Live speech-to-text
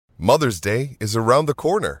Mother's Day is around the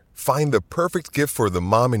corner. Find the perfect gift for the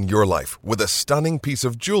mom in your life with a stunning piece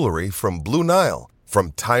of jewelry from Blue Nile.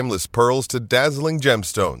 From timeless pearls to dazzling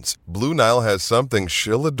gemstones, Blue Nile has something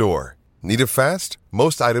she'll adore. Need it fast?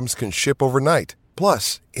 Most items can ship overnight.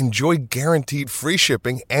 Plus, enjoy guaranteed free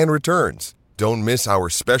shipping and returns. Don't miss our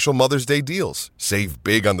special Mother's Day deals. Save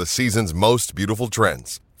big on the season's most beautiful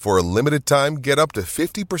trends. For a limited time, get up to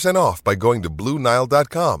 50% off by going to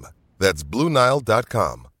BlueNile.com. That's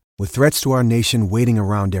BlueNile.com. With threats to our nation waiting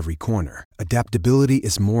around every corner, adaptability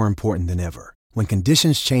is more important than ever. When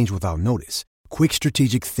conditions change without notice, quick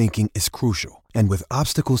strategic thinking is crucial. And with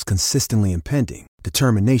obstacles consistently impending,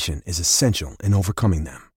 determination is essential in overcoming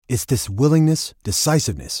them. It's this willingness,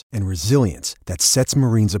 decisiveness, and resilience that sets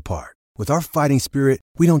Marines apart. With our fighting spirit,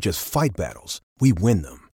 we don't just fight battles, we win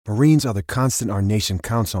them. Marines are the constant our nation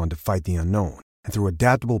counts on to fight the unknown. And through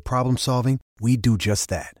adaptable problem solving, we do just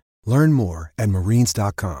that. Learn more at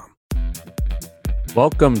marines.com.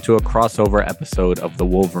 Welcome to a crossover episode of the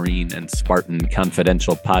Wolverine and Spartan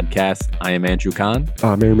Confidential podcast. I am Andrew Kahn.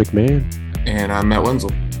 I'm Aaron McMahon. And I'm Matt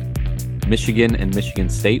Wenzel. Michigan and Michigan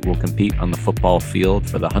State will compete on the football field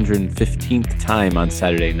for the 115th time on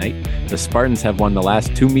Saturday night. The Spartans have won the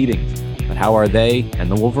last two meetings, but how are they and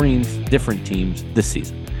the Wolverines different teams this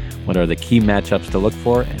season? What are the key matchups to look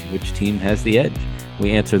for and which team has the edge?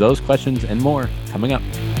 We answer those questions and more coming up.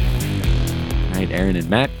 All right, Aaron and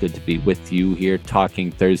Matt, good to be with you here talking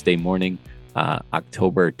Thursday morning,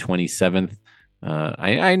 October 27th.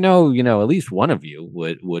 I know, at least one of you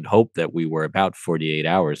would hope that we were about 48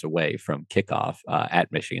 hours away from kickoff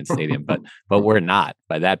at Michigan Stadium, but we're not.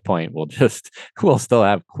 By that point, we'll still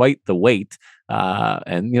have quite the wait.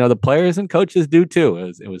 And the players and coaches do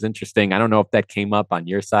too. It was interesting. I don't know if that came up on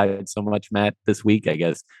your side so much, Matt, this week. I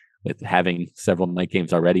guess with having several night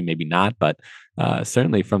games already, maybe not, but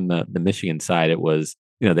certainly from the Michigan side, it was,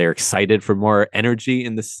 they're excited for more energy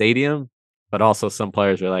in the stadium, but also some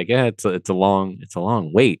players are like, yeah, it's a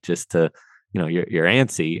long wait just to, you're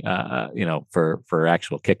antsy, for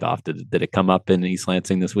actual kickoff. Did it come up in East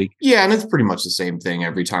Lansing this week? Yeah. And it's pretty much the same thing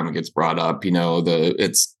every time it gets brought up,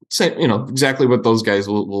 it's exactly what those guys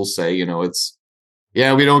will say, it's,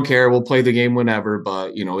 yeah, we don't care. We'll play the game whenever,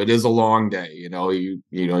 but it is a long day.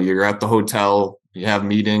 You're at the hotel, you have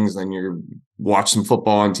meetings, then you're watching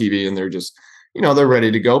football on TV, and they're just, they're ready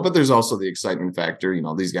to go. But there's also the excitement factor.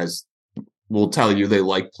 These guys will tell you they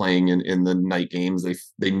like playing in the night games.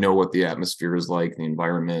 They know what the atmosphere is like, the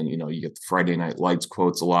environment. You get the Friday Night Lights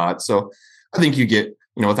quotes a lot. So I think you get,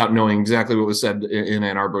 without knowing exactly what was said in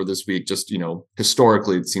Ann Arbor this week, just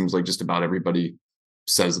historically, it seems like just about everybody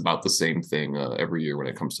says about the same thing every year when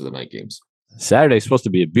it comes to the night games. Saturday's supposed to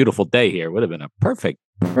be a beautiful day here. Would have been a perfect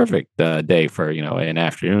day for an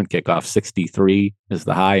afternoon kickoff. 63 is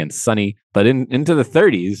the high and sunny, but into the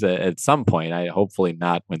 30s at some point. Hopefully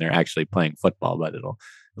not when they're actually playing football, but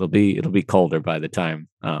it'll be colder by the time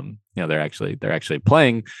they're actually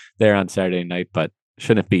playing there on Saturday night. But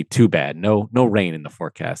shouldn't be too bad. No rain in the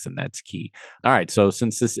forecast, and that's key. All right. So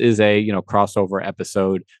since this is a, crossover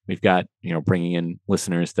episode, we've got, bringing in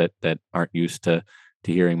listeners that aren't used to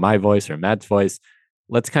hearing my voice or Matt's voice.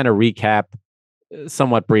 Let's kind of recap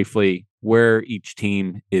somewhat briefly where each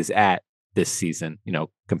team is at this season,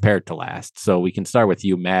 compared to last. So we can start with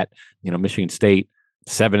you, Matt. Michigan State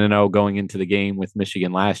 7-0 going into the game with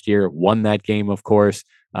Michigan last year, won that game, of course,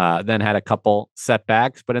 then had a couple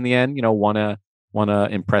setbacks, but in the end, won a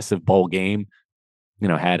impressive bowl game,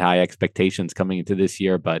 had high expectations coming into this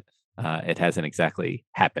year, but it hasn't exactly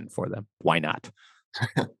happened for them. Why not?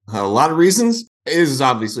 A lot of reasons. It is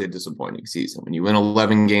obviously a disappointing season. When you win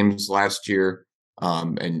 11 games last year,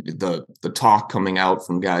 and the talk coming out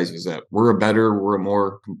from guys is that we're a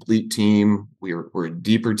more complete team. We're a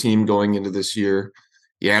deeper team going into this year.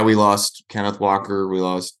 Yeah, we lost Kenneth Walker. We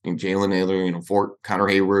lost Jalen Naylor, Fort Connor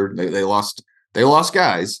Hayward. They lost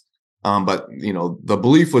guys. But the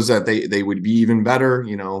belief was that they would be even better,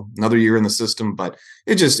 another year in the system, but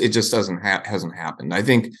it just hasn't happened. I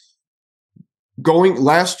think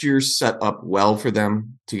last year set up well for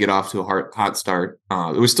them to get off to a hot start.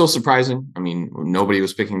 It was still surprising. I mean, nobody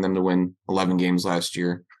was picking them to win 11 games last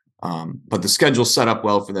year. But the schedule set up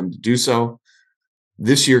well for them to do so.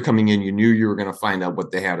 This year coming in, you knew you were going to find out what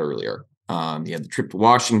they had earlier. You had the trip to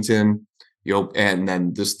Washington, and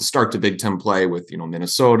then the start to Big Ten play with,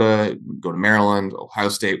 Minnesota, go to Maryland, Ohio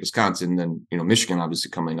State, Wisconsin, then, Michigan obviously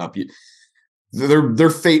coming up. Their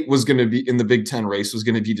fate was going to be in the Big Ten race was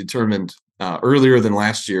going to be determined earlier than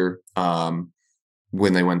last year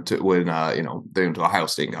when they went to Ohio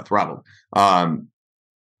State and got throttled.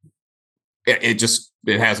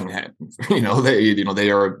 It hasn't happened. They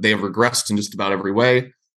have regressed in just about every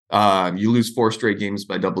way. You lose 4 straight games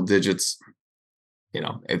by double digits.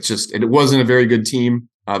 It wasn't a very good team,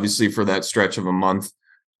 obviously, for that stretch of a month.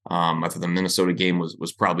 I thought the Minnesota game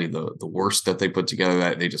was probably the worst that they put together.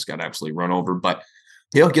 That they just got absolutely run over. But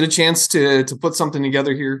get a chance to put something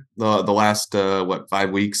together here the last 5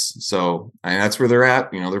 weeks. So that's where they're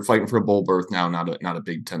at. They're fighting for a bowl berth now, not a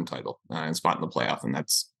Big Ten title and spot in the playoff, and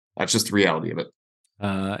that's just the reality of it.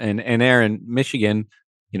 And Aaron, Michigan,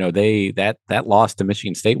 that loss to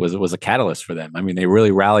Michigan State was a catalyst for them. I mean, they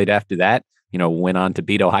really rallied after that. Went on to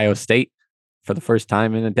beat Ohio State for the first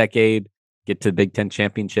time in a decade, get to the Big Ten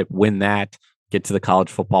championship, win that, get to the college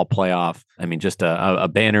football playoff. I mean, just a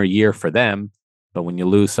banner year for them. But when you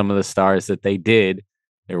lose some of the stars that they did,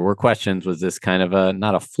 there were questions. Was this kind of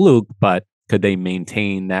not a fluke, but could they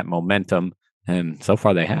maintain that momentum? And so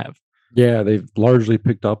far they have. Yeah, they've largely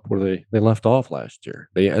picked up where they left off last year.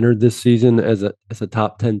 They entered this season as a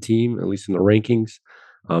top 10 team, at least in the rankings.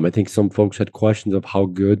 I think some folks had questions of how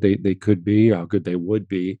good they could be, how good they would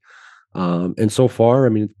be. And so far, I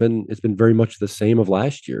mean, it's been very much the same of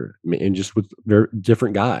last year, and just with very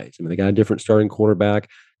different guys. I mean, they got a different starting quarterback,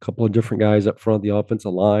 a couple of different guys up front, the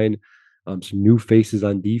offensive line, some new faces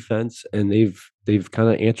on defense, and they've kind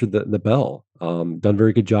of answered the bell. Done a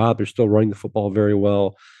very good job. They're still running the football very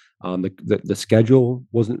well. The schedule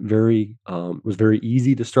was very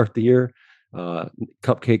easy to start the year.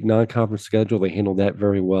 Cupcake non-conference schedule, they handled that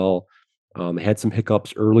very well. They had some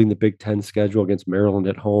hiccups early in the Big Ten schedule against Maryland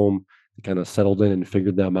at home. They kind of settled in and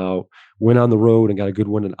figured them out. Went on the road and got a good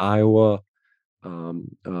win in Iowa.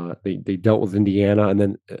 They dealt with Indiana, and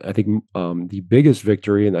then I think the biggest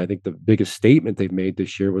victory, and I think the biggest statement they've made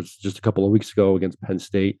this year, was just a couple of weeks ago against Penn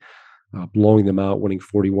State, blowing them out, winning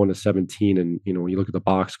 41-17. And when you look at the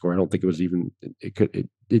box score, I don't think it was even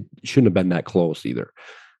it shouldn't have been that close either.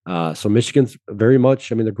 So Michigan's very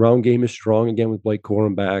much. I mean, the ground game is strong again with Blake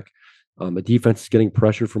Corum back. The defense is getting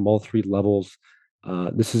pressure from all 3 levels.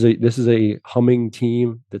 This is a humming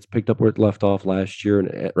team that's picked up where it left off last year,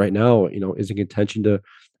 and right now, is in contention to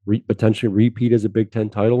potentially repeat as a Big Ten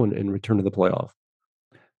title and return to the playoff.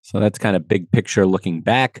 So that's kind of big picture looking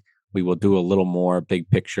back. We will do a little more big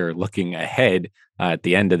picture looking ahead at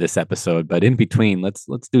the end of this episode, but in between, let's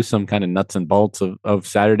do some kind of nuts and bolts of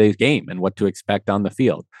Saturday's game and what to expect on the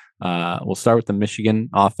field. We'll start with the Michigan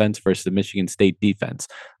offense versus the Michigan State defense.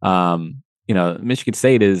 Michigan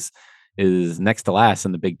State is next to last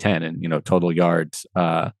in the Big Ten and total yards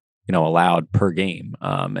allowed per game.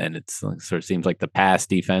 And it sort of seems like the pass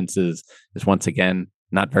defense is once again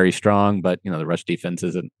not very strong, but the rush defense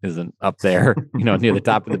isn't up there, near the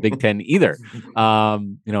top of the Big Ten either.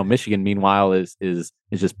 Michigan, meanwhile, is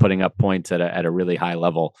just putting up points at a really high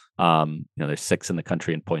level. They're 6th in the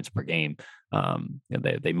country in points per game.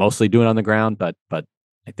 They mostly do it on the ground, but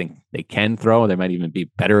I think they can throw. They might even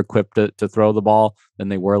be better equipped to throw the ball than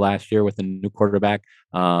they were last year with a new quarterback.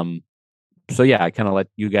 So yeah, I kind of let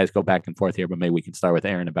you guys go back and forth here, but maybe we can start with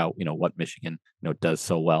Aaron about what Michigan does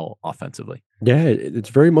so well offensively. Yeah, it's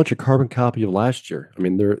very much a carbon copy of last year. I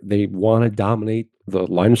mean, they want to dominate the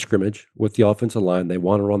line of scrimmage with the offensive line. They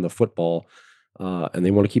want to run the football, and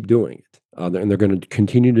they want to keep doing it. And they're going to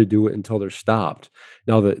continue to do it until they're stopped.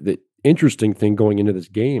 Now, the interesting thing going into this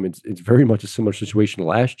game, it's very much a similar situation to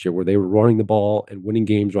last year where they were running the ball and winning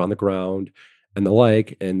games on the ground and the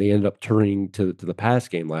like, and they ended up turning to the pass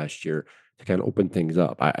game last year to kind of open things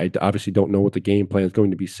up. I obviously don't know what the game plan is going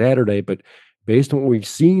to be Saturday, but based on what we've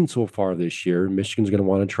seen so far this year, Michigan's going to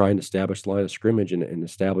want to try and establish the line of scrimmage and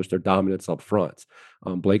establish their dominance up front.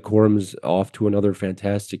 Blake Corum's off to another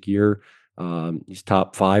fantastic year. He's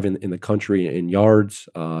top 5 in the country in yards,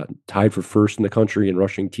 tied for 1st in the country in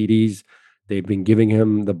rushing TDs. They've been giving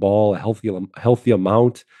him the ball a healthy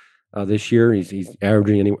amount this year. He's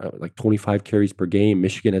averaging like 25 carries per game.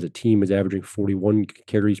 Michigan as a team is averaging 41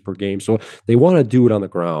 carries per game. So they want to do it on the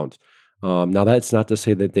ground. Now, that's not to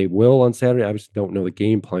say that they will on Saturday. I obviously don't know the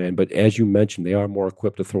game plan, but as you mentioned, they are more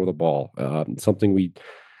equipped to throw the ball. Something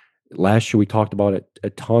last year we talked about it a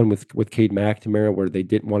ton with Cade McNamara, where they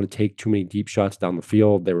didn't want to take too many deep shots down the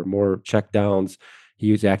field. There were more check downs.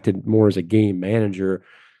 He was acted more as a game manager.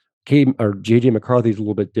 JJ McCarthy's a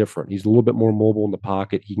little bit different. He's a little bit more mobile in the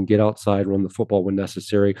pocket. He can get outside, run the football when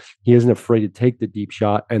necessary. He isn't afraid to take the deep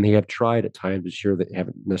shot, and they have tried at times this year that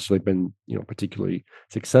haven't necessarily been, particularly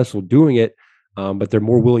successful doing it, but they're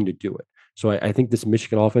more willing to do it. So I think this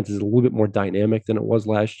Michigan offense is a little bit more dynamic than it was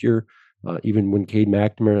last year. Even when Cade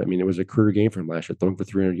McNamara, it was a career game for him last year, throwing for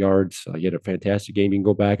 300 yards. He had a fantastic game. You can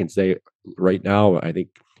go back and say right now, I think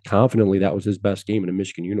confidently that was his best game in a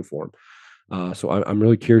Michigan uniform. So I'm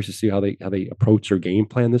really curious to see how they approach their game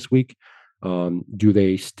plan this week. Do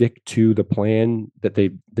they stick to the plan that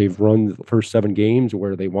they've run the first 7 games,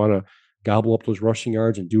 where they want to gobble up those rushing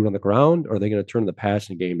yards and do it on the ground? Or are they going to turn the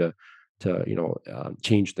passing game to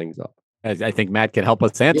change things up? I think Matt can help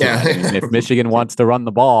us answer Yeah. that. I mean, if Michigan wants to run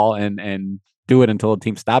the ball and do it until a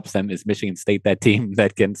team stops them, is Michigan State that team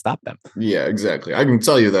that can stop them? Yeah, exactly. I can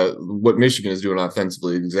tell you that what Michigan is doing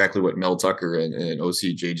offensively, exactly what Mel Tucker and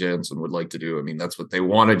OC Jay Jensen would like to do. I mean, that's what they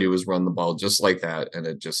want to do, is run the ball just like that, and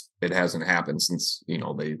it hasn't happened since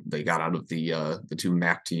they got out of the 2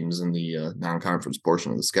 MAC teams in the non-conference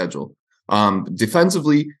portion of the schedule.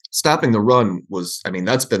 Defensively, stopping the run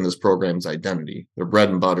that's been this program's identity, their bread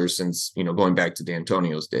and butter since going back to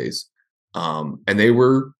D'Antonio's days, and they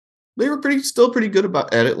were still pretty good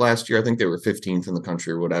at it last year. I think they were 15th in the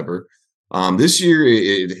country or whatever. This year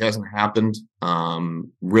it hasn't happened.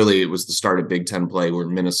 Really, it was the start of Big Ten play where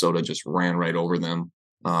Minnesota just ran right over them.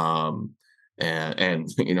 So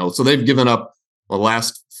they've given up the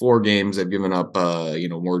last 4 games. They've given up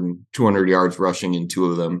more than 200 yards rushing in 2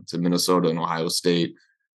 of them to Minnesota and Ohio State.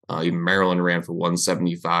 Even Maryland ran for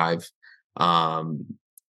 175.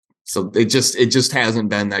 So it just hasn't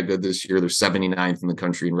been that good this year. They're 79th in the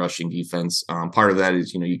country in rushing defense. Part of that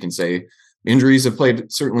is, you can say injuries have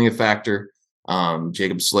played certainly a factor.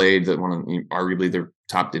 Jacob Slade, that arguably their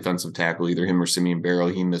top defensive tackle, either him or Simeon Barrow,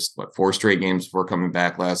 he missed 4 straight games before coming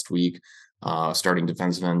back last week. Starting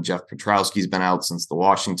defensive end Jeff Petrowski's been out since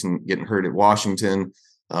getting hurt at Washington.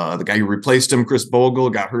 The guy who replaced him, Chris Bogle,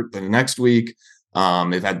 got hurt the next week.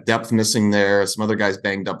 They've had depth missing there. Some other guys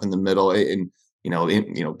banged up in the middle, and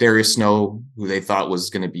Darius Snow, who they thought was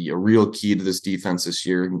going to be a real key to this defense this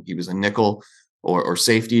year. He was a nickel or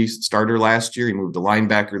safety starter last year. He moved to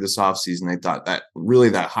linebacker this offseason. They thought that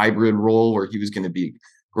hybrid role where he was going to be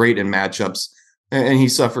great in matchups. And he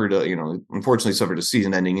suffered, unfortunately suffered a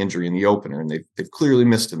season-ending injury in the opener, and they've clearly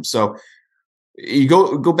missed him. So you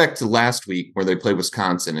go back to last week where they played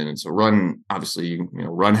Wisconsin, and it's a run, obviously,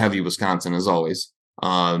 run heavy Wisconsin as always.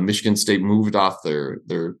 Michigan State moved off their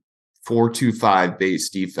 4-2-5 base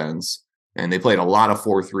defense, and they played a lot of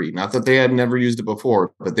 4-3. Not that they had never used it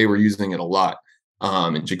before, but they were using it a lot.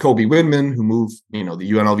 And Jacoby Windman, who moved, the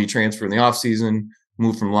UNLV transfer in the offseason,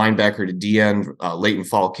 moved from linebacker to DN late in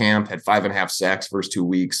fall camp, had 5.5 sacks first 2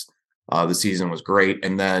 weeks. The season was great.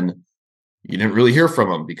 And then you didn't really hear from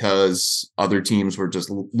him because other teams were just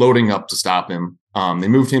loading up to stop him. They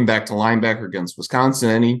moved him back to linebacker against Wisconsin,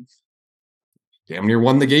 and he damn near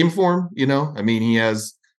won the game for him. I mean, he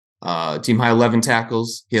has team high 11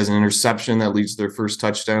 tackles. He has an interception that leads to their first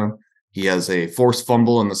touchdown. He has a forced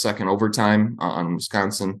fumble in the second overtime on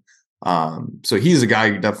Wisconsin. So he's a guy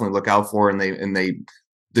you definitely look out for. And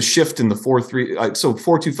the shift in the 4-3, so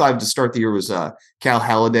 4-2-5 to start the year was Cal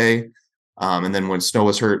Halliday. And then when Snow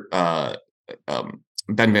was hurt, Ben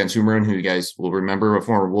Van Sumeren, who you guys will remember, a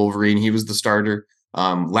former Wolverine, he was the starter.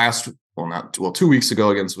 2 weeks ago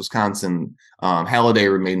against Wisconsin, Halliday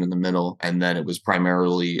remained in the middle, and then it was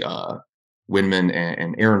primarily Windman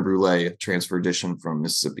and Aaron Brule, transfer addition from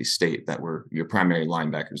Mississippi State, that were your primary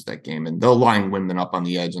linebackers that game. And they'll line Windman up on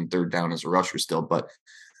the edge on third down as a rusher still, but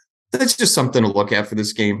that's just something to look at for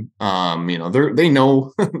this game. They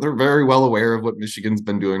know they're very well aware of what Michigan's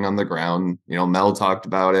been doing on the ground. Mel talked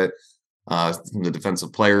about it. The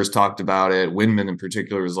defensive players talked about it. Windman in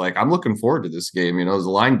particular was like, I'm looking forward to this game. As a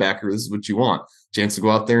linebacker, this is what you want. Chance to go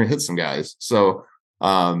out there and hit some guys. So,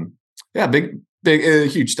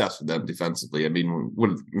 huge steps for them defensively. I mean,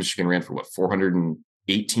 what Michigan ran for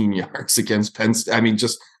 418 yards against Penn State. I mean,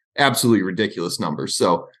 just absolutely ridiculous numbers.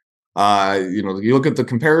 So, you look at the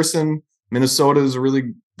comparison, Minnesota is a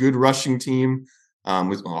really good rushing team.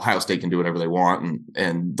 Ohio State can do whatever they want,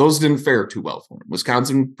 and those didn't fare too well for them.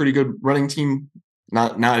 Wisconsin, pretty good running team,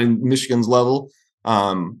 not in Michigan's level,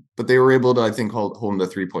 but they were able to, I think, hold them to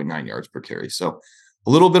 3.9 yards per carry. So a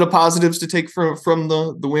little bit of positives to take from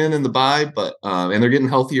the win and the bye, but and they're getting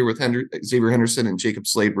healthier with Xavier Henderson and Jacob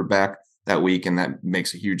Slade were back that week, and that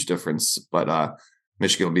makes a huge difference. But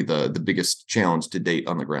Michigan will be the biggest challenge to date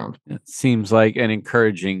on the ground. It seems like an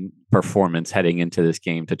encouraging performance heading into this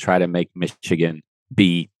game to try to make Michigan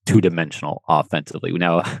be two-dimensional offensively.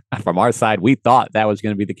 Now, from our side, we thought that was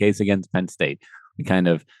going to be the case against Penn State.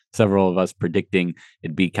 Several of us predicting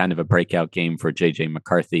it'd be kind of a breakout game for J.J.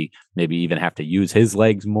 McCarthy, maybe even have to use his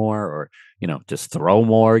legs more or, just throw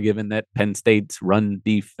more, given that Penn State's run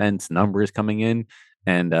defense numbers coming in.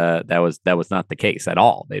 And that was not the case at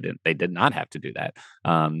all. They did not have to do that.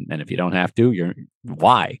 And if you don't have to,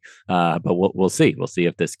 why? But we'll see. We'll see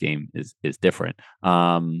if this game is different.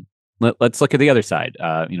 Let's look at the other side.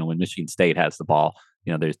 When Michigan State has the ball,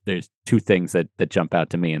 there's 2 things that jump out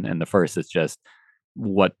to me. And the first is just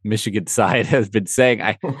what Michigan side has been saying.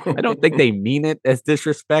 I don't think they mean it as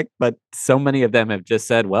disrespect, but so many of them have just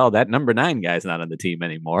said, well, that number 9 guy's not on the team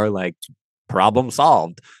anymore. Like, problem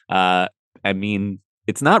solved. I mean,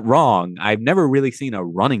 it's not wrong. I've never really seen a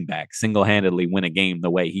running back single-handedly win a game the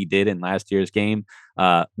way he did in last year's game.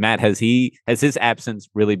 Matt, has his absence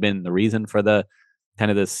really been the reason for the kind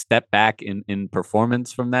of the step back in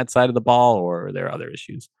performance from that side of the ball, or are there other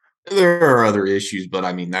issues? There are other issues, but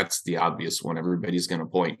I mean, that's the obvious one everybody's going to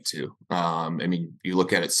point to. I mean, you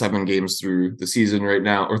look at it, 7 games through the season right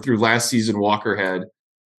now, or through last season, Walker had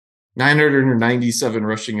 997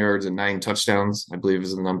 rushing yards and 9 touchdowns, I believe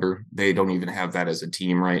is the number. They don't even have that as a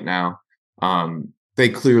team right now. They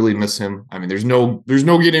clearly miss him. I mean, there's no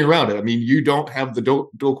getting around it. I mean, you don't have the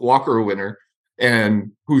Doak Walker winner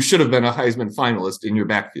and who should have been a Heisman finalist in your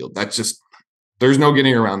backfield. That's just, there's no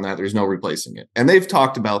getting around that. There's no replacing it. And they've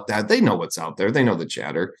talked about that. They know what's out there. They know the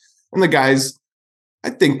chatter. And the guys, I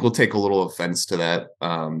think, will take a little offense to that.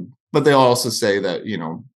 But they'll also say that,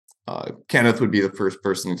 Kenneth would be the first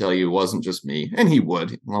person to tell you it wasn't just me. And he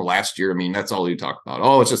would. Well, last year, I mean, that's all he talked about.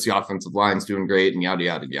 Oh, it's just the offensive line's doing great and yada,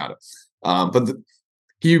 yada, yada.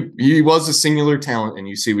 He was a singular talent, and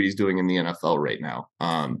you see what he's doing in the NFL right now.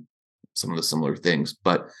 Some of the similar things.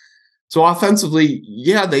 But so offensively,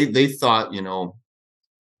 yeah, they thought,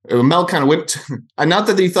 Mel kind of went not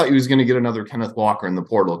that they thought he was going to get another Kenneth Walker in the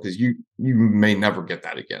portal, because you may never get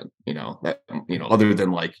that again, other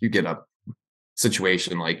than like you get a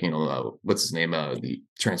situation like, what's his name? The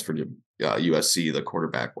transfer to USC, the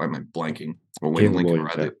quarterback. Why am I blanking? Well, when Lincoln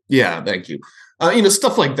read it. Yeah, thank you.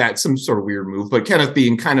 Stuff like that, some sort of weird move. But Kenneth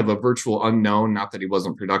being kind of a virtual unknown, not that he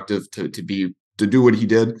wasn't productive to do what he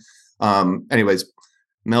did. Anyways,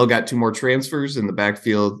 Mel got 2 more transfers in the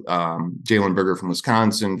backfield. Jalen Berger from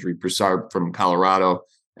Wisconsin, Drew Broussard from Colorado,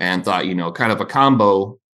 and thought, kind of a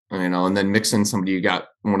combo, and then mix in somebody. You got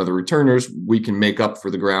one of the returners. We can make up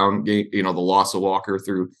for the ground, the loss of Walker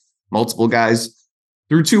through multiple guys.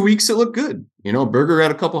 Through 2 weeks, it looked good. Berger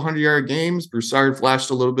had a couple 100-yard games. Broussard flashed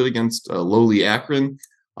a little bit against lowly Akron.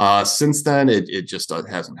 Since then, it just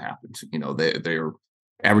hasn't happened. They're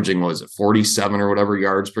averaging, 47 or whatever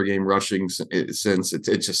yards per game rushing since.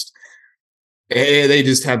 It's just, they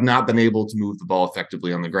just have not been able to move the ball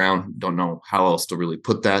effectively on the ground. Don't know how else to really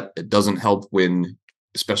put that. It doesn't help when,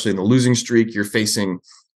 especially in the losing streak, you're facing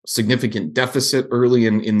significant deficit early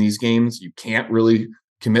in these games. You can't really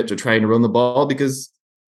commit to trying to run the ball because,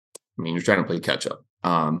 you're trying to play catch up.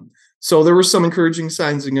 So there were some encouraging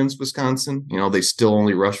signs against Wisconsin. They still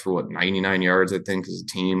only rushed for 99 yards, I think, as a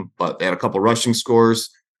team, but they had a couple rushing scores.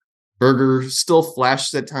 Berger still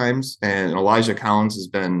flashed at times, and Elijah Collins has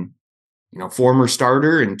been, former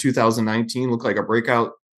starter in 2019, looked like a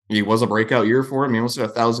breakout. He was a breakout year for him. He almost had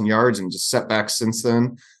 1,000 yards and just setbacks since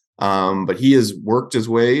then. But he has worked his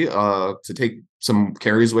way to take some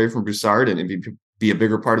carries away from Broussard and be a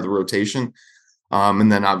bigger part of the rotation.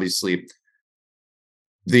 And then obviously,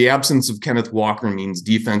 the absence of Kenneth Walker means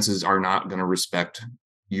defenses are not going to respect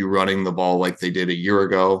you running the ball like they did a year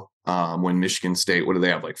ago when Michigan State, what do they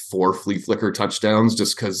have, like 4 flea flicker touchdowns,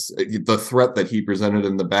 just because the threat that he presented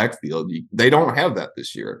in the backfield, they don't have that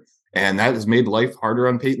this year. And that has made life harder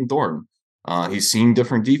on Peyton Thorne. He's seen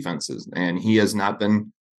different defenses, and he has not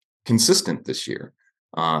been consistent this year.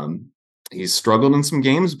 He's struggled in some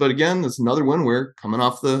games, but again, that's another one where coming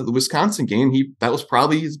off the Wisconsin game, that was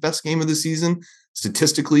probably his best game of the season.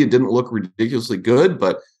 Statistically, it didn't look ridiculously good,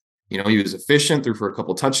 but he was efficient, threw for a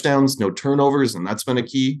couple touchdowns, no turnovers, and that's been a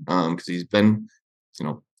key because he's been,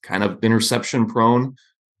 kind of interception prone.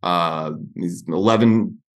 He's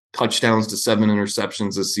 11 touchdowns to 7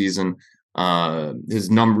 interceptions this season. His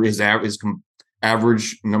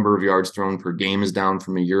average number of yards thrown per game is down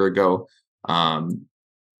from a year ago.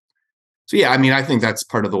 So, yeah, I think that's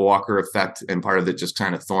part of the Walker effect, and part of it just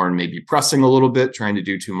kind of Thorne maybe pressing a little bit, trying to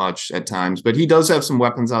do too much at times. But he does have some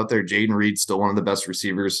weapons out there. Jayden Reed's still one of the best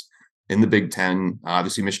receivers in the Big Ten.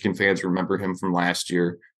 Obviously, Michigan fans remember him from last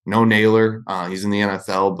year. No Naylor. He's in the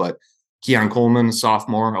NFL, but Keon Coleman, a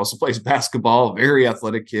sophomore, also plays basketball. Very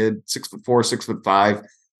athletic kid, 6'4", 6'5".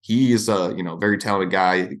 He is a very talented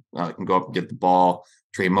guy. Can go up and get the ball.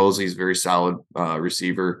 Trey Mosley's very solid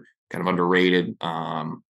receiver, kind of underrated.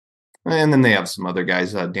 And then they have some other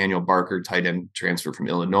guys, Daniel Barker, tight end transfer from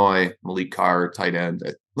Illinois, Malik Carr, tight end.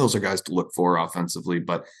 Those are guys to look for offensively,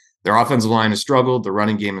 but their offensive line has struggled. The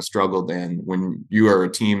running game has struggled. And when you are a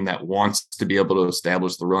team that wants to be able to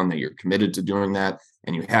establish the run, that you're committed to doing that,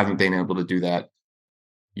 and you haven't been able to do that,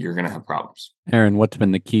 you're going to have problems. Aaron, what's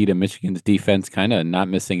been the key to Michigan's defense kind of not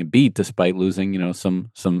missing a beat despite losing, some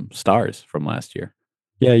stars from last year?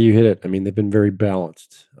 Yeah, you hit it. I mean, they've been very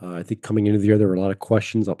balanced. I think coming into the year, there were a lot of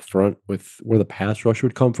questions up front with where the pass rush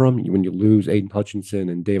would come from. When you lose Aiden Hutchinson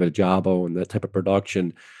and David Ajabo and that type of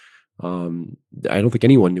production, um, I don't think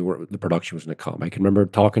anyone knew where the production was going to come. I can remember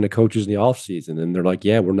talking to coaches in the offseason, and they're like,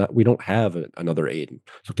 "Yeah, we don't have another Aiden.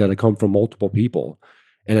 So it's got to come from multiple people."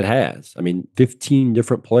 And it has. I mean, 15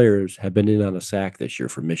 different players have been in on a sack this year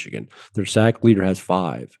for Michigan. Their sack leader has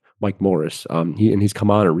 5, Mike Morris. He's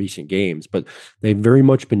come on in recent games, but they've very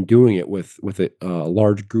much been doing it with a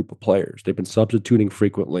large group of players. They've been substituting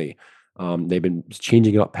frequently. They've been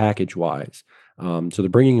changing it up package wise. So they're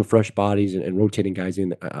bringing in fresh bodies and rotating guys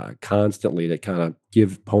in constantly that kind of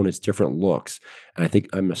give opponents different looks. And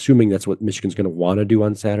I'm assuming that's what Michigan's going to want to do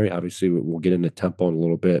on Saturday. Obviously, we'll get into tempo in a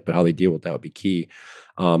little bit, but how they deal with that would be key.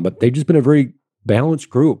 But they've just been a very balanced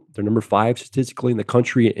group. They're number 5 statistically in the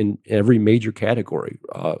country in every major category.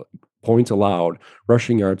 Points allowed,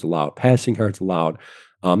 rushing yards allowed, passing yards allowed.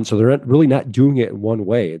 So they're really not doing it in one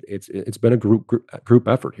way. It's been a group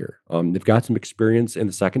effort here. They've got some experience in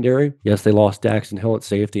the secondary. Yes, they lost Daxton Hill at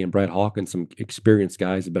safety and Brad Hawkins, some experienced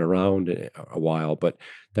guys have been around a while, but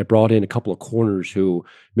they brought in a couple of corners who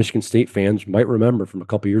Michigan State fans might remember from a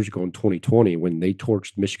couple of years ago in 2020 when they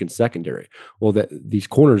torched Michigan secondary. Well, these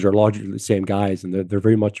corners are largely the same guys, and they're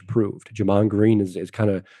very much improved. Jamon Green has kind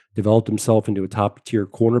of developed himself into a top tier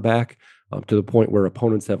cornerback. To the point where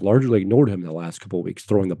opponents have largely ignored him in the last couple of weeks,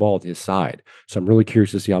 throwing the ball to his side. So I'm really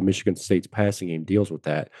curious to see how Michigan State's passing game deals with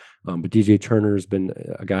that. But DJ Turner has been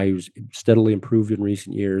a guy who's steadily improved in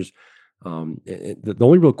recent years. The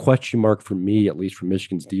only real question mark for me, at least for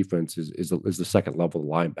Michigan's defense, is the second level of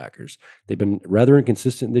linebackers. They've been rather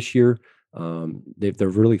inconsistent this year. They're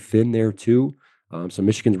really thin there too. So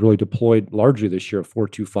Michigan's really deployed largely this year a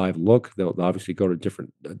 4-2-5 look. They'll obviously go to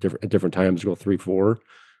different times, go 3-4.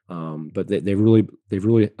 But they've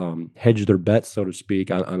really hedged their bets, so to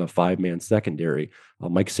speak, on a 5-man secondary.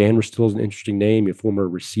 Mike Sanders still is an interesting name, a former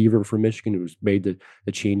receiver for Michigan who's made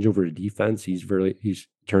the change over to defense. He's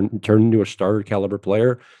turned into a starter caliber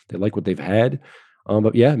player. They like what they've had.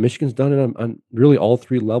 But yeah, Michigan's done it on really all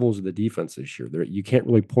 3 levels of the defense this year. You can't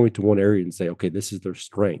really point to one area and say, okay, this is their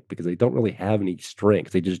strength, because they don't really have any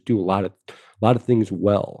strengths. They just do a lot of things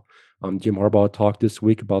well. Jim Harbaugh talked this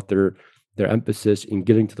week about their emphasis in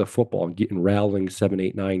getting to the football and getting rallying 7,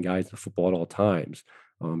 8, 9 guys to football at all times,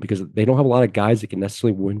 because they don't have a lot of guys that can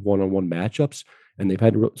necessarily win one-on-one matchups, and they've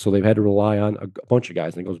had to rely on a bunch of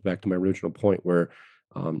guys. And it goes back to my original point where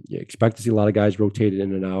you expect to see a lot of guys rotated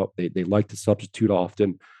in and out. They like to substitute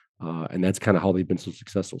often, and that's kind of how they've been so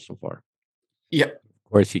successful so far. Yeah,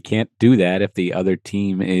 of course, you can't do that if the other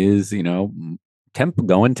team is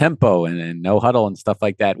tempo and no huddle and stuff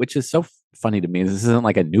like that, which is so funny to me. This isn't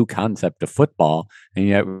like a new concept of football, and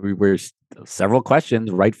yet we're several questions,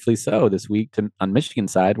 rightfully so, this week on Michigan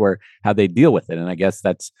side, where how they deal with it. And I guess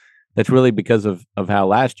that's really because of how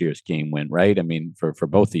last year's game went, right? I mean, for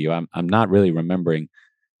both of you, I'm not really remembering.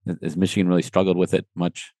 Has Michigan really struggled with it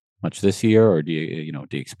much this year, or do you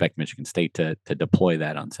expect Michigan State to deploy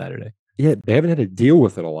that on Saturday? Yeah, they haven't had to deal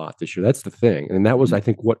with it a lot this year. That's the thing. And that was, I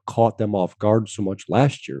think, what caught them off guard so much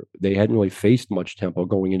last year. They hadn't really faced much tempo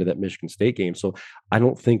going into that Michigan State game. So I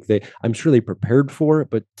don't think I'm sure they prepared for it,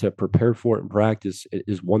 but to prepare for it in practice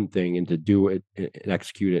is one thing, and to do it and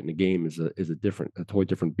execute it in the game is a totally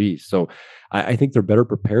different beast. So I think they're better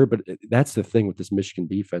prepared, but that's the thing with this Michigan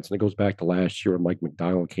defense. And it goes back to last year when Mike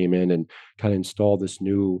McDonald came in and kind of installed this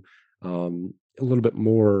new, a little bit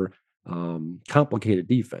more complicated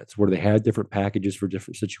defense where they had different packages for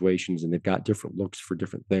different situations, and they've got different looks for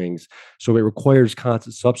different things. So it requires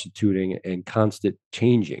constant substituting and constant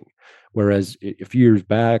changing. Whereas a few years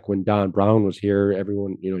back when Don Brown was here,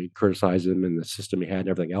 everyone, you criticized him and the system he had and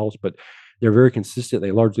everything else, but they're very consistent.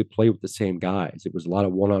 They largely play with the same guys. It was a lot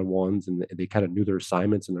of one-on-ones, and they kind of knew their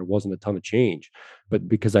assignments, and there wasn't a ton of change. But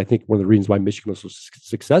because I think one of the reasons why Michigan was so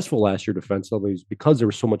successful last year defensively is because there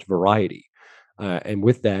was so much variety. And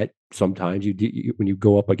with that, sometimes when you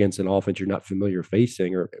go up against an offense you're not familiar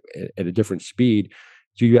facing or at a different speed,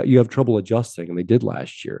 you have trouble adjusting, and they did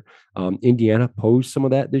last year. Indiana posed some of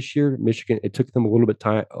that this year. Michigan, it took them a little bit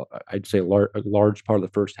time. I'd say a large part of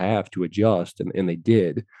the first half to adjust, and they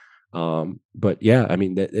did. But yeah, I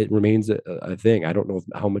mean, it remains a thing. I don't know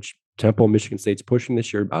how much tempo Michigan State's pushing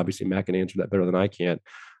this year. Obviously, Matt can answer that better than I can.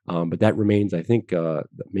 But that remains, I think,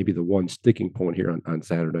 maybe the one sticking point here on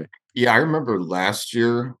Saturday. Yeah, I remember last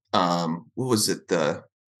year. What was it? I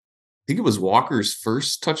think it was Walker's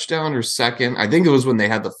first touchdown or second. I think it was when they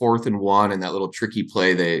had the 4th and 1 and that little tricky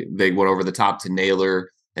play. They went over the top to Naylor,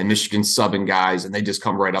 and Michigan subbing guys, and they just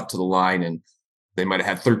come right up to the line. And they might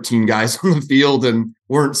have had 13 guys on the field and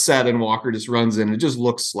weren't set, and Walker just runs in. It just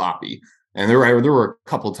looks sloppy. And there were a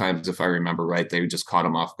couple times, if I remember right, they just caught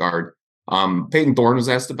him off guard. Peyton Thorne was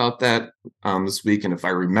asked about that this week, and if I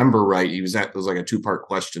remember right, it was like a 2-part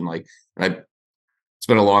question. It's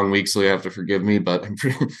been a long week, so you have to forgive me, but I'm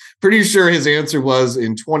pretty sure his answer was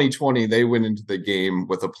in 2020 they went into the game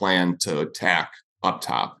with a plan to attack up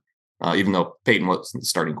top, even though Peyton wasn't the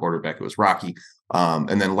starting quarterback, it was Rocky.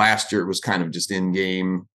 And then last year it was kind of just in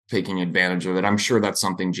game, taking advantage of it. I'm sure that's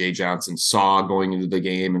something Jay Johnson saw going into the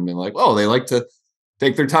game and been like, oh, they like to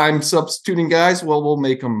take their time substituting guys. Well, we'll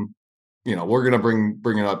make them, we're going to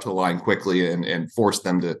bring it up to the line quickly and force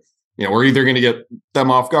them to, we're either going to get them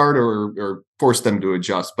off guard or force them to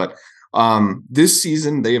adjust. But this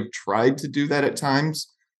season they have tried to do that at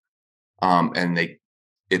times. And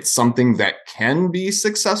it's something that can be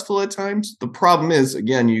successful at times. The problem is,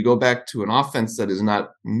 again, you go back to an offense that is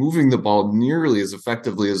not moving the ball nearly as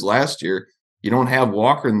effectively as last year. You don't have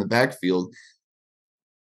Walker in the backfield.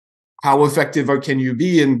 How effective can you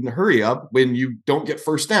be in hurry up when you don't get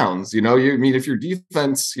first downs? If your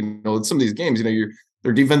defense, in some of these games,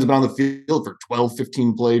 their defense has been on the field for 12,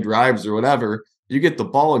 15 play drives or whatever. You get the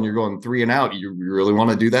ball and you're going 3 and out. You really want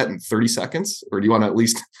to do that in 30 seconds? Or do you want to at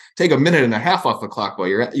least take a minute and a half off the clock while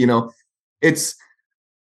you're at, it's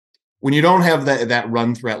when you don't have that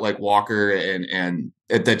run threat like Walker and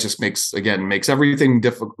that just makes everything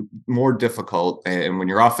more difficult. And when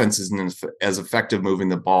your offense isn't as effective moving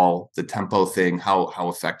the ball, the tempo thing, how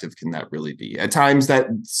effective can that really be? At times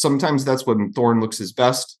sometimes that's when Thorne looks his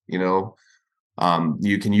best,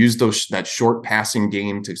 you can use that short passing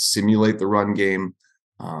game to simulate the run game.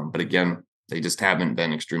 But again, they just haven't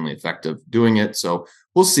been extremely effective doing it. So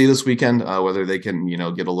we'll see this weekend whether they can,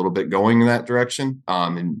 get a little bit going in that direction.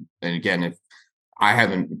 And again, if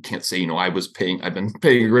can't say, I've been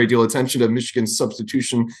paying a great deal of attention to Michigan's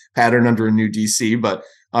substitution pattern under a new DC, but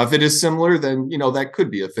if it is similar, then, that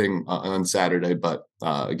could be a thing on Saturday. But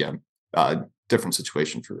again, different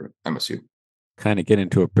situation for MSU. Kind of get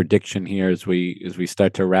into a prediction here as we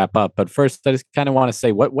start to wrap up. But first, I just kind of want to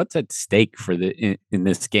say what's at stake for in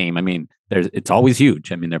this game. I mean, it's always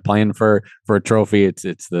huge. I mean, they're playing for a trophy. It's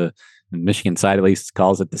the Michigan side at least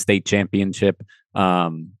calls it the state championship.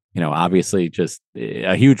 Obviously just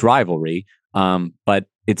a huge rivalry. But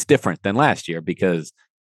it's different than last year because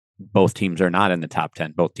both teams are not in the top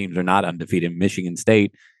 10. Both teams are not undefeated. Michigan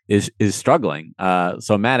State is struggling.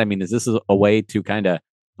 So Matt, I mean, is this a way to kind of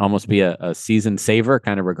almost be a season saver,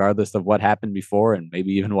 kind of regardless of what happened before and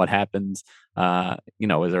maybe even what happens, as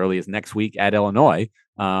early as next week at Illinois?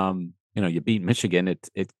 You beat Michigan.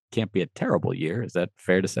 It can't be a terrible year. Is that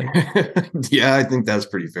fair to say? Yeah, I think that's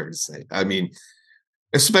pretty fair to say. I mean,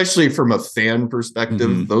 especially from a fan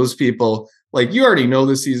perspective, those people, like, you already know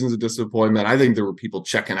the season's a disappointment. I think there were people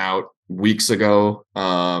checking out weeks ago.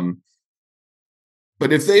 But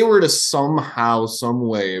if they were to somehow, some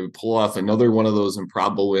way pull off another one of those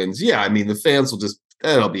improbable wins, yeah, I mean, the fans will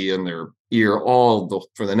that'll be in their ear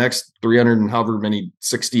for the next 300 and however many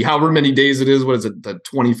days it is. What is it? The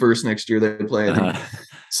 21st next year they play.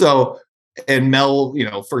 So, and Mel,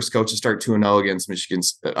 first coach to start 2-0 against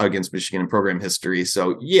Michigan in program history.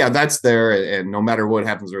 So yeah, that's there. And no matter what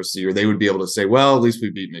happens the rest of the year, they would be able to say, well, at least we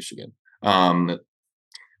beat Michigan.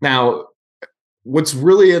 Now, what's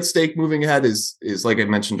really at stake moving ahead is like I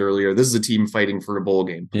mentioned earlier, this is a team fighting for a bowl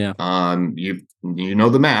game. Yeah. You know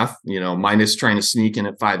the math, minus trying to sneak in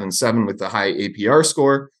at 5-7 with the high APR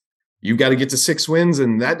score. You've got to get to 6 wins,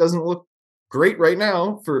 and that doesn't look great right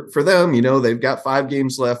now for them. They've got 5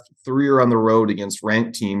 games left. 3 are on the road against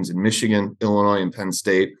ranked teams in Michigan, Illinois, and Penn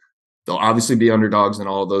State. They'll obviously be underdogs in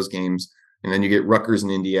all of those games. And then you get Rutgers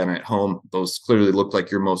and Indiana at home. Those clearly look like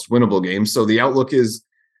your most winnable games. So the outlook is,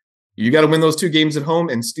 you got to win those 2 games at home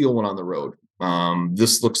and steal one on the road.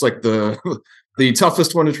 This looks like the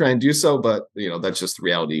toughest one to try and do so, but that's just the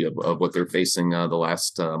reality of what they're facing the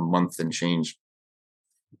last month and change.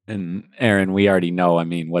 And Aaron, we already know, I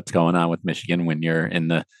mean, what's going on with Michigan when you're in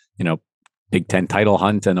the, Big Ten title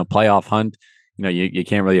hunt and a playoff hunt. You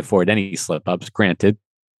can't really afford any slip ups. Granted,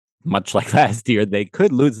 much like last year, they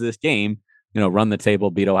could lose this game, run the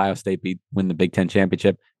table, beat Ohio State, win the Big Ten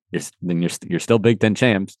championship. You're still Big Ten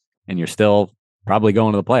champs. And you're still probably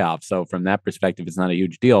going to the playoffs. So from that perspective, it's not a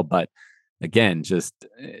huge deal. But again, just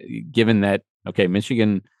given that, okay,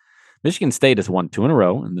 Michigan State has won 2 in a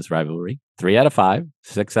row in this rivalry, 3 out of 5,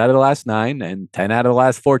 6 out of the last 9, and 10 out of the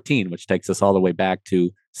last 14, which takes us all the way back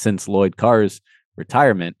to since Lloyd Carr's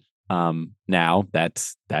retirement. Now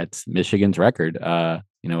that's Michigan's record,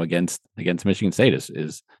 against Michigan State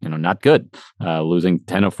is not good, losing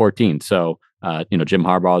 10 of 14. So Jim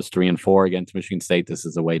Harbaugh is 3-4 against Michigan State. This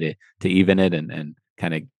is a way to even it and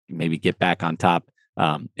kind of maybe get back on top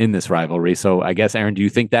in this rivalry. So I guess, Aaron, do you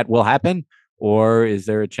think that will happen, or is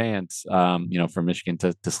there a chance, for Michigan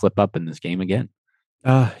to slip up in this game again?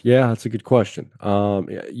 Yeah, that's a good question.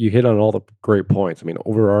 You hit on all the great points. I mean,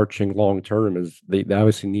 overarching long term is they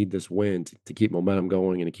obviously need this win to keep momentum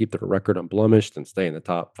going and to keep their record unblemished and stay in the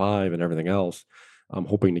top 5 and everything else. I'm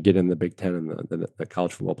hoping to get in the Big Ten and the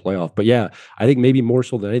college football playoff. But yeah, I think maybe more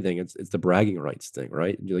so than anything, it's the bragging rights thing,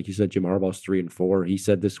 right? Like you said, Jim Harbaugh's 3-4. He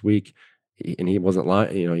said this week, and he wasn't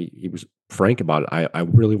lying. He was frank about it. I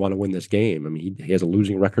really want to win this game. I mean, he has a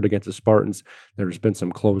losing record against the Spartans. There's been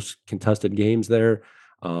some close contested games there.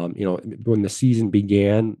 When the season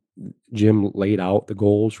began, Jim laid out the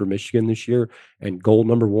goals for Michigan this year, and goal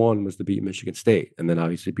number 1 was to beat Michigan State, and then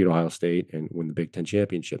obviously beat Ohio State and win the Big Ten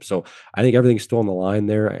championship. So I think everything's still on the line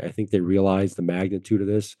there. I think they realize the magnitude of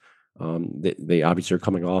this. They obviously are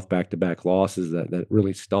coming off back-to-back losses that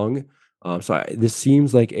really stung. This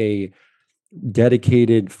seems like a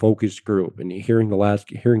dedicated, focused group. And hearing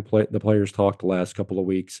the players talk the last couple of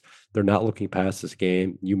weeks, they're not looking past this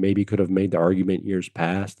game. You maybe could have made the argument years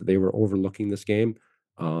past that they were overlooking this game.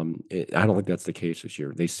 I don't think that's the case this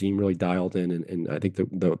year. They seem really dialed in, and I think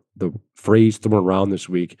the phrase thrown around this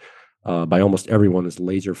week by almost everyone is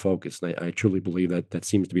laser focused. And I truly believe that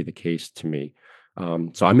seems to be the case to me.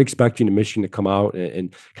 So I'm expecting Michigan to come out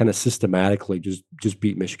and kind of systematically just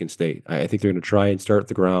beat Michigan State. I think they're going to try and start at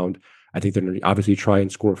the ground. I think they're going to obviously try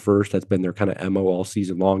and score first. That's been their kind of MO all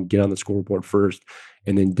season long. Get on the scoreboard first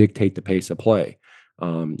and then dictate the pace of play. They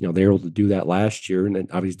were able to do that last year, and it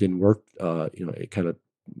obviously didn't work. It kind of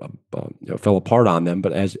fell apart on them.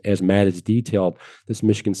 But as Matt has detailed, this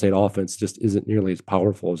Michigan State offense just isn't nearly as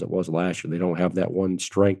powerful as it was last year. They don't have that one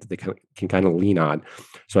strength that they can kind of lean on.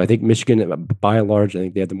 So I think Michigan, by and large, I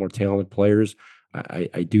think they have the more talented players.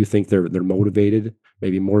 I do think they're motivated,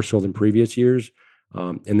 maybe more so than previous years.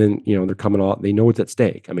 And then, they're coming off, they know what's at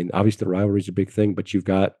stake. I mean, obviously the rivalry is a big thing, but you've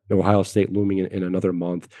got Ohio State looming in another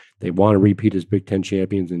month. They want to repeat as Big Ten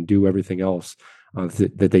champions and do everything else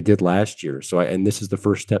that they did last year. And this is the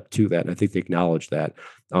first step to that. And I think they acknowledge that.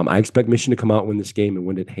 I expect Michigan to come out and win this game and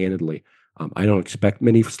win it handedly. I don't expect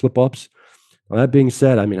many slip ups. That being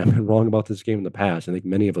said, I mean, I've been wrong about this game in the past. I think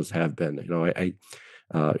many of us have been.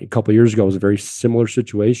 A couple of years ago, it was a very similar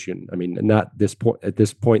situation. I mean, not at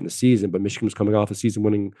this point in the season, but Michigan was coming off a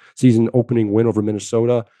season opening win over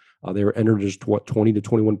Minnesota. They were entered as 20 to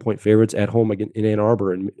 21 point favorites at home again in Ann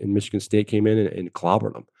Arbor, and Michigan State came in and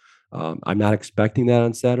clobbered them. I'm not expecting that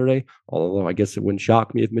on Saturday, although I guess it wouldn't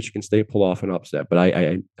shock me if Michigan State pull off an upset. But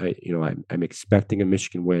I'm expecting a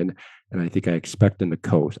Michigan win, and I think I expect them to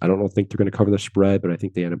coast. I don't think they're going to cover the spread, but I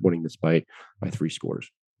think they end up winning this by 3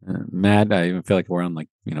 scores. Matt, I even feel like we're on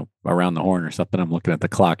around the horn or something. I'm looking at the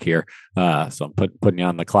clock here, so I'm putting you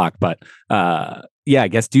on the clock. But I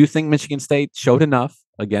guess, do you think Michigan State showed enough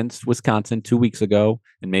against Wisconsin 2 weeks ago,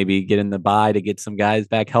 and maybe get in the bye to get some guys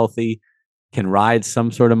back healthy, can ride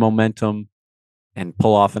some sort of momentum and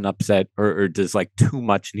pull off an upset, or does too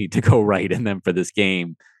much need to go right in them for this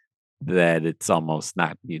game that it's almost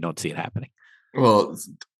not, you don't see it happening? Well,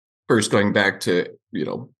 first going back to,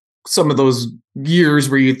 some of those years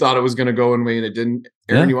where you thought it was going to go one way and it didn't.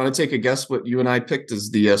 Aaron, You want to take a guess what you and I picked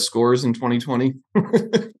as the scores in 2020?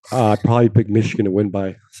 I probably picked Michigan to win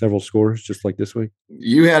by several scores, just like this week.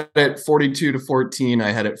 You had it 42-14.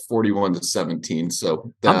 I had it 41-17.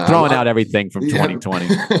 So I'm throwing out everything from 2020.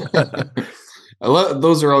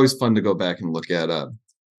 Those are always fun to go back and look at.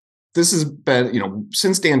 This has been,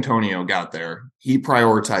 since D'Antonio got there, he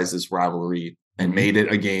prioritized this rivalry and made it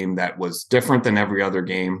a game that was different than every other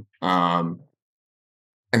game. And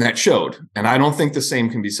that showed. And I don't think the same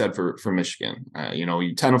can be said for Michigan.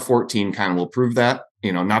 10-14 kind of will prove that.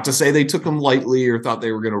 Not to say they took them lightly or thought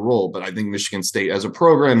they were going to roll, but I think Michigan State as a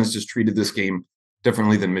program has just treated this game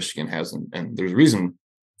differently than Michigan has. And there's a reason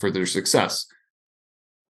for their success.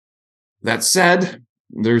 That said,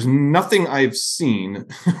 there's nothing I've seen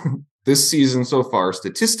this season so far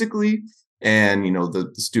statistically, and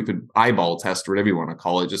the stupid eyeball test or whatever you want to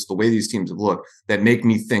call it, just the way these teams have looked, that make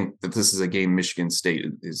me think that this is a game Michigan State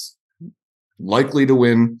is likely to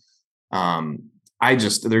win. They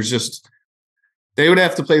would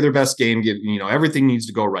have to play their best game. Everything needs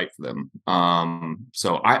to go right for them.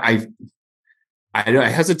 So I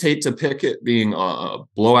hesitate to pick it being a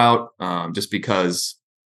blowout, just because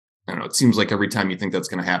I don't know. It seems like every time you think that's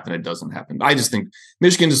going to happen, it doesn't happen. I just think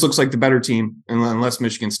Michigan just looks like the better team. And unless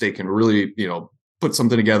Michigan State can really, put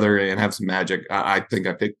something together and have some magic, I think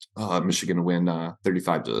I picked Michigan to win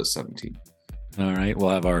 35-17. All right. We'll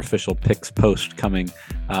have our official picks post coming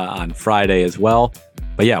on Friday as well.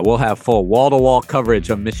 But yeah, we'll have full wall-to-wall coverage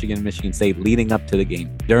of Michigan State leading up to the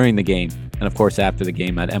game, during the game, and of course after the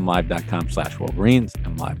game at mlive.com/Wolverines,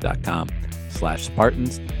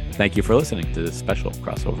 mlive.com/Spartans. Thank you for listening to this special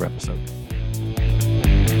crossover episode.